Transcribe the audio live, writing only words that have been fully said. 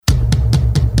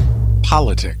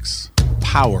Politics,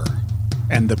 power,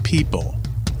 and the people.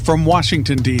 From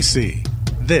Washington, D.C.,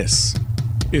 this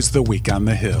is The Week on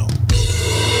the Hill.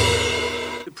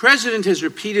 The president has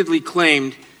repeatedly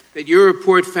claimed that your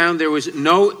report found there was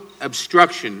no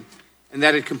obstruction and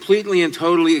that it completely and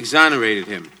totally exonerated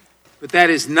him. But that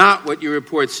is not what your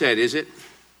report said, is it?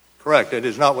 Correct. It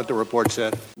is not what the report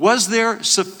said. Was there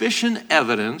sufficient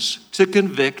evidence to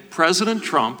convict President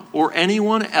Trump or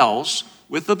anyone else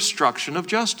with obstruction of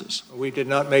justice? We did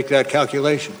not make that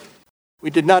calculation. We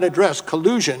did not address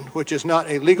collusion, which is not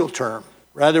a legal term.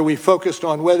 Rather, we focused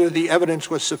on whether the evidence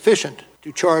was sufficient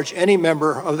to charge any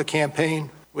member of the campaign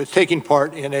with taking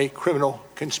part in a criminal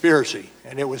conspiracy,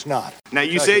 and it was not. Now,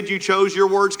 you said you chose your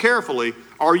words carefully.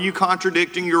 Are you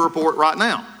contradicting your report right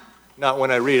now? Not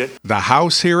when I read it. The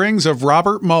House hearings of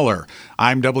Robert Mueller.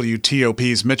 I'm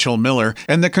WTOP's Mitchell Miller,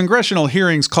 and the congressional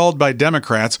hearings called by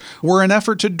Democrats were an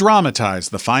effort to dramatize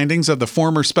the findings of the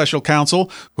former special counsel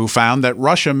who found that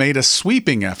Russia made a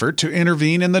sweeping effort to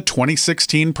intervene in the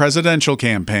 2016 presidential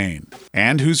campaign,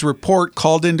 and whose report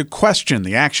called into question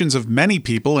the actions of many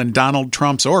people in Donald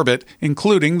Trump's orbit,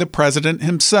 including the president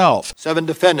himself. 7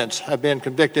 defendants have been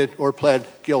convicted or pled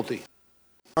guilty.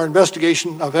 Our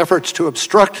investigation of efforts to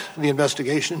obstruct the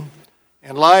investigation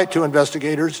and lie to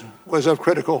investigators was of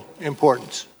critical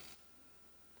importance.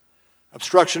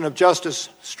 Obstruction of justice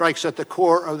strikes at the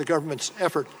core of the government's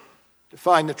effort to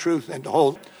find the truth and to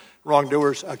hold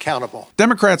wrongdoers accountable.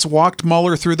 Democrats walked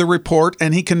Mueller through the report,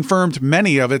 and he confirmed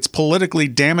many of its politically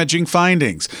damaging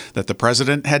findings, that the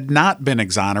president had not been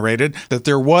exonerated, that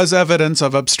there was evidence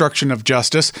of obstruction of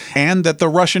justice, and that the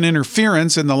Russian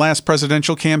interference in the last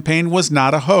presidential campaign was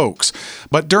not a hoax.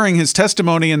 But during his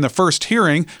testimony in the first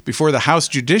hearing before the House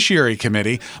Judiciary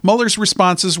Committee, Mueller's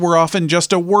responses were often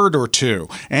just a word or two,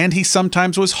 and he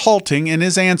sometimes was halting in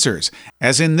his answers,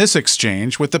 as in this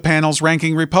exchange with the panel's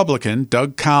ranking Republican,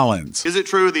 Doug Collins. Is it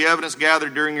true the evidence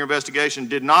gathered during your investigation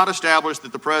did not establish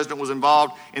that the president was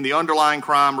involved in the underlying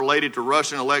crime related to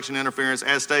Russian election interference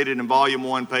as stated in Volume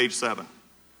 1, page 7?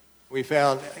 We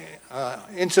found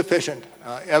insufficient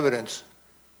evidence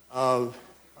of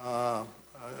the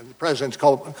president's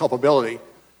culpability.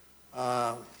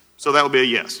 So that would be a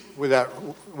yes?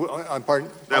 Pardon?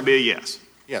 That would be a yes?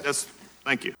 Yes.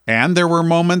 Thank you. And there were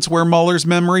moments where Mueller's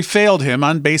memory failed him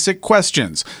on basic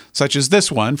questions, such as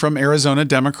this one from Arizona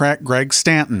Democrat Greg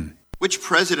Stanton. Which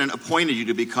president appointed you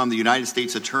to become the United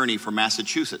States Attorney for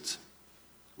Massachusetts?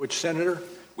 Which senator?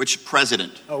 Which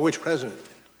president? Oh, which president?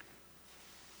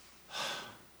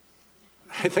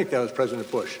 I think that was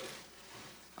President Bush.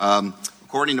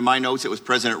 According to my notes, it was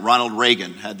President Ronald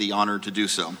Reagan had the honor to do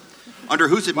so. Under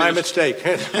whose administration?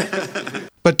 My mistake.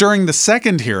 But during the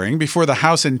second hearing before the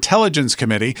House Intelligence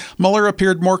Committee, Mueller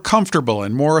appeared more comfortable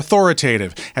and more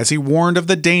authoritative as he warned of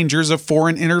the dangers of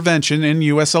foreign intervention in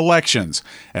U.S. elections.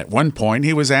 At one point,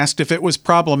 he was asked if it was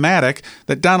problematic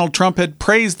that Donald Trump had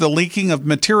praised the leaking of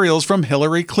materials from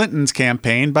Hillary Clinton's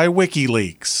campaign by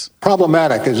WikiLeaks.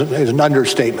 Problematic is an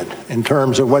understatement in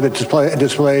terms of what it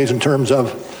displays, in terms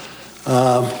of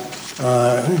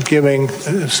giving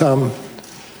some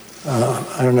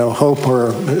hope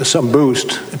or some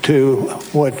boost to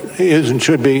what is and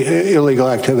should be illegal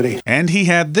activity. And he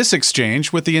had this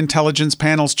exchange with the Intelligence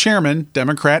Panel's chairman,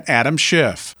 Democrat Adam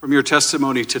Schiff. From your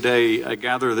testimony today, I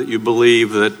gather that you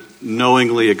believe that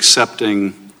knowingly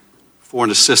accepting foreign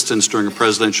assistance during a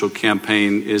presidential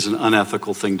campaign is an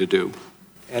unethical thing to do.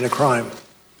 And a crime.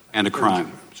 And a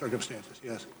crime. Circumstances,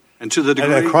 yes. And to the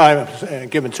degree... And a crime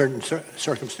given certain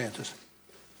circumstances.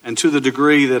 And to the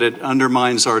degree that it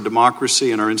undermines our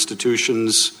democracy and our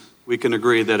institutions, we can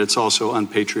agree that it's also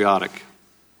unpatriotic.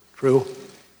 True.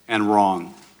 And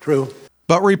wrong. True.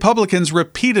 But Republicans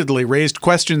repeatedly raised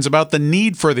questions about the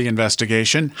need for the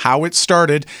investigation, how it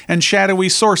started, and shadowy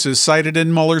sources cited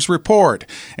in Mueller's report.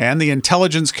 And the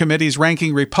Intelligence Committee's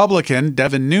ranking Republican,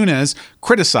 Devin Nunes,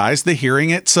 criticized the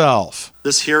hearing itself.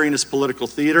 This hearing is political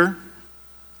theater.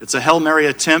 It's a Hail Mary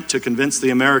attempt to convince the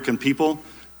American people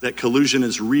that collusion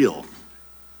is real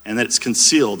and that it's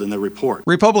concealed in the report.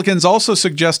 Republicans also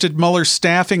suggested Mueller's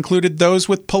staff included those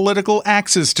with political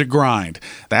axes to grind.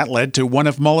 That led to one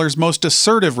of Mueller's most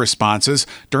assertive responses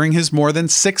during his more than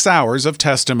 6 hours of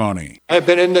testimony. I have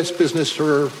been in this business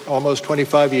for almost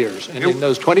 25 years, and in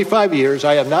those 25 years,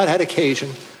 I have not had occasion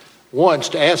once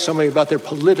to ask somebody about their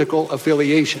political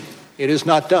affiliation. It is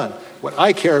not done. What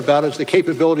I care about is the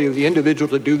capability of the individual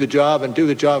to do the job and do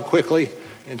the job quickly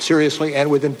and seriously and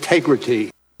with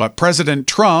integrity. But President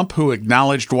Trump, who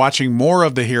acknowledged watching more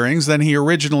of the hearings than he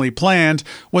originally planned,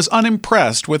 was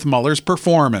unimpressed with Mueller's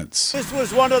performance. This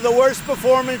was one of the worst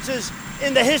performances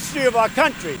in the history of our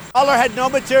country. Mueller had no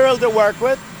material to work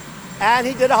with. and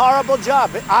he did a horrible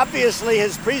job. Obviously,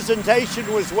 his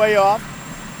presentation was way off,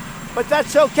 but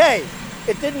that's okay.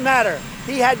 It didn't matter.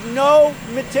 He had no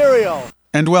material.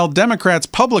 And while Democrats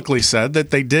publicly said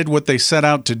that they did what they set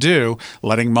out to do,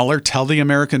 letting Mueller tell the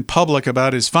American public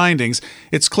about his findings,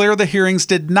 it's clear the hearings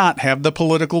did not have the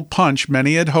political punch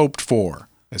many had hoped for,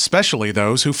 especially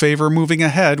those who favor moving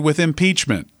ahead with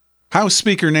impeachment. House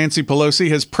Speaker Nancy Pelosi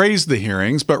has praised the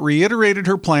hearings but reiterated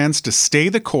her plans to stay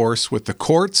the course with the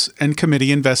courts and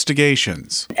committee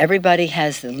investigations. Everybody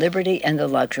has the liberty and the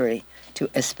luxury to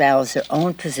espouse their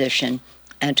own position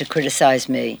and to criticize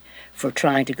me for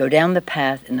trying to go down the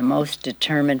path in the most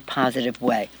determined, positive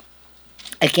way.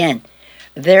 Again,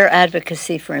 their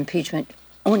advocacy for impeachment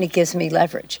only gives me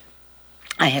leverage.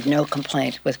 I have no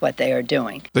complaint with what they are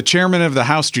doing. The chairman of the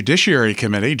House Judiciary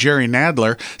Committee, Jerry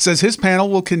Nadler, says his panel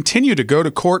will continue to go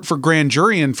to court for grand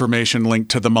jury information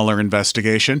linked to the Mueller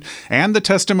investigation and the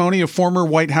testimony of former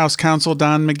White House counsel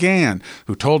Don McGahn,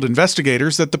 who told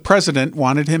investigators that the president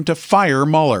wanted him to fire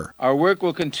Mueller. Our work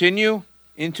will continue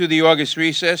into the August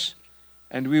recess,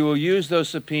 and we will use those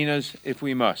subpoenas if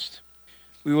we must.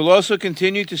 We will also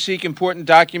continue to seek important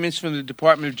documents from the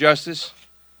Department of Justice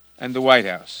and the White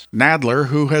House. Nadler,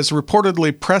 who has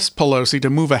reportedly pressed Pelosi to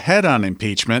move ahead on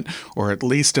impeachment, or at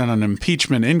least on an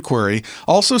impeachment inquiry,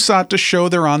 also sought to show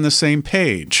they're on the same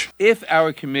page. If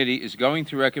our committee is going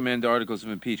to recommend articles of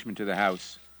impeachment to the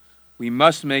House, we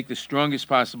must make the strongest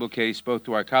possible case both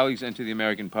to our colleagues and to the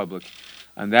American public.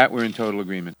 On that, we're in total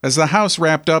agreement. As the House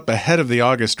wrapped up ahead of the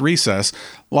August recess,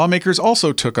 lawmakers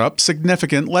also took up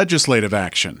significant legislative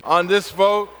action. On this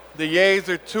vote, the yeas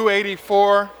are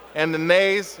 284 and the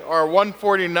nays are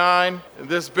 149.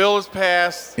 This bill is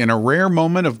passed. In a rare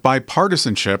moment of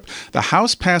bipartisanship, the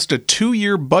House passed a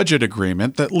 2-year budget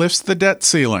agreement that lifts the debt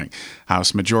ceiling.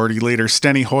 House Majority Leader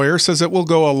Steny Hoyer says it will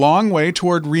go a long way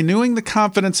toward renewing the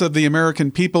confidence of the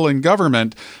American people in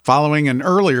government following an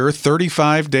earlier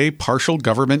 35-day partial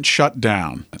government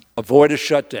shutdown. Avoid a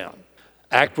shutdown.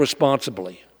 Act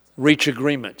responsibly. Reach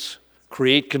agreements.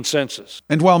 Create consensus.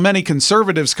 And while many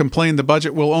conservatives complain the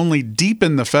budget will only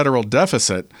deepen the federal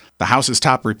deficit, the House's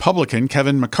top Republican,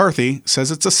 Kevin McCarthy, says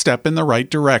it's a step in the right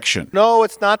direction. No,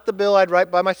 it's not the bill I'd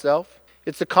write by myself.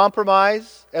 It's a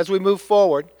compromise as we move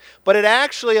forward, but it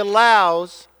actually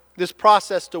allows this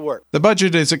process to work. The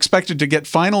budget is expected to get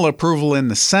final approval in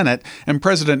the Senate, and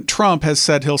President Trump has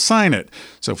said he'll sign it.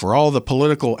 So for all the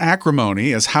political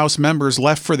acrimony as House members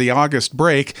left for the August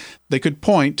break, they could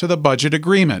point to the budget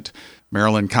agreement.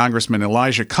 Maryland Congressman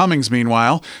Elijah Cummings,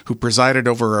 meanwhile, who presided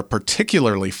over a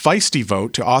particularly feisty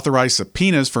vote to authorize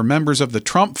subpoenas for members of the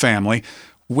Trump family,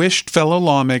 wished fellow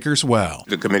lawmakers well.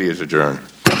 The committee is adjourned.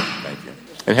 Thank you.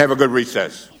 And have a good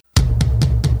recess.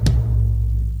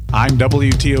 I'm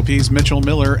WTOP's Mitchell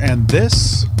Miller, and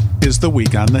this is The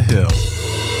Week on the Hill.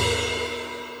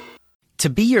 To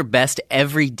be your best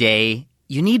every day,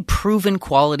 you need proven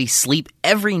quality sleep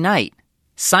every night.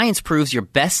 Science proves your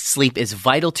best sleep is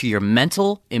vital to your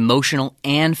mental, emotional,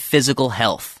 and physical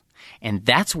health. And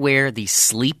that's where the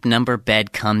Sleep Number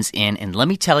bed comes in. And let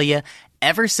me tell you,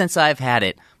 ever since I've had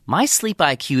it, my sleep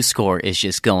IQ score is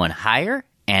just going higher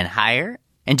and higher.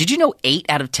 And did you know 8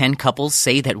 out of 10 couples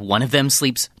say that one of them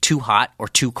sleeps too hot or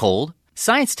too cold?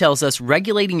 Science tells us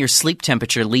regulating your sleep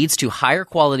temperature leads to higher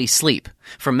quality sleep.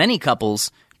 For many couples,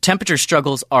 temperature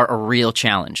struggles are a real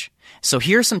challenge. So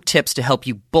here are some tips to help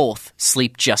you both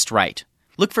sleep just right.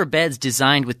 Look for beds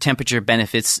designed with temperature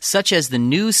benefits such as the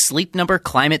new Sleep Number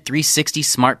Climate 360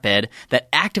 smart bed that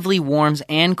actively warms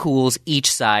and cools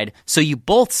each side so you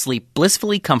both sleep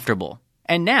blissfully comfortable.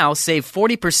 And now save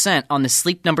 40% on the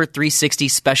Sleep Number 360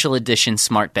 Special Edition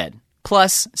smart bed.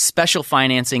 Plus, special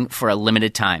financing for a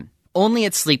limited time. Only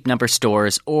at Sleep Number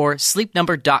stores or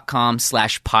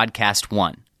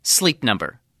sleepnumber.com/podcast1. Sleep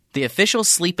Number, the official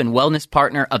sleep and wellness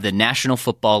partner of the National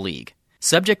Football League.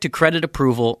 Subject to credit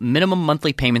approval, minimum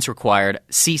monthly payments required.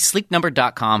 See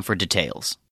sleepnumber.com for details.